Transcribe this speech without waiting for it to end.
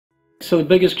So the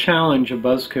biggest challenge of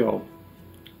Buzzkill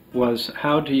was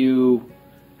how do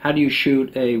you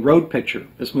shoot a road picture?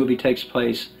 This movie takes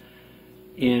place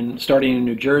starting in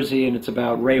New Jersey, and it's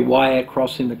about Ray Wyatt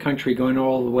crossing the country, going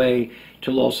all the way to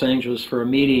Los Angeles for a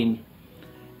meeting.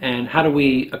 And how do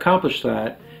we accomplish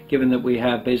that, given that we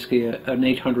have basically an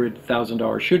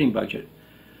 $800,000 shooting budget?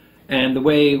 And the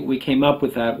way we came up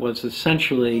with that was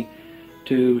essentially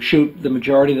to shoot the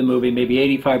majority of the movie, maybe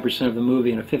 85% of the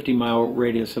movie, in a 50-mile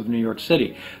radius of New York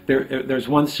City. There's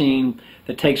one scene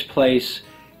that takes place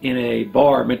in a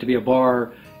bar, meant to be a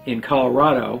bar in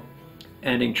Colorado,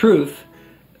 and in truth,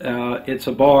 it's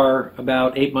a bar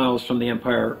about 8 miles from the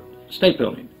Empire State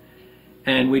Building.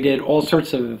 And we did all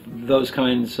sorts of those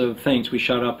kinds of things. We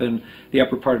shot up in the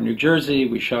upper part of New Jersey,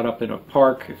 we shot up in a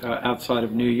park outside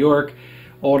of New York,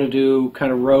 all to do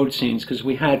kind of road scenes, because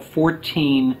we had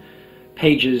 14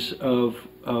 pages of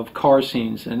car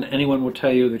scenes, and anyone will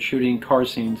tell you that shooting car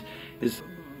scenes is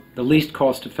the least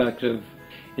cost effective.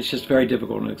 It's just very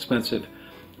difficult and expensive.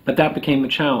 But that became the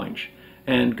challenge.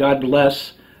 And God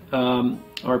bless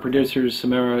our producers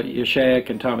Samara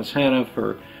Yashaic and Thomas Hanna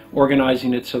for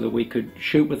organizing it so that we could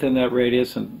shoot within that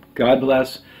radius, and God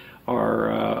bless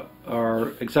our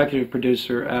executive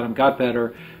producer Adam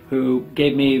Gottbetter, who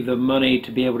gave me the money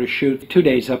to be able to shoot 2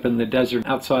 days up in the desert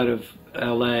outside of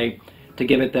LA, to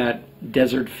give it that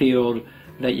desert feel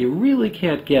that you really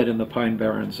can't get in the Pine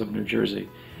Barrens of New Jersey.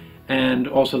 And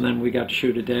also then we got to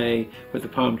shoot a day with the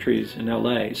palm trees in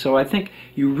LA. So I think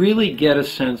you really get a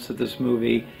sense that this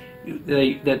movie,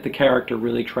 that the character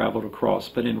really traveled across.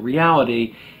 But in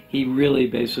reality, he really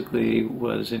basically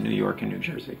was in New York and New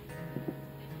Jersey.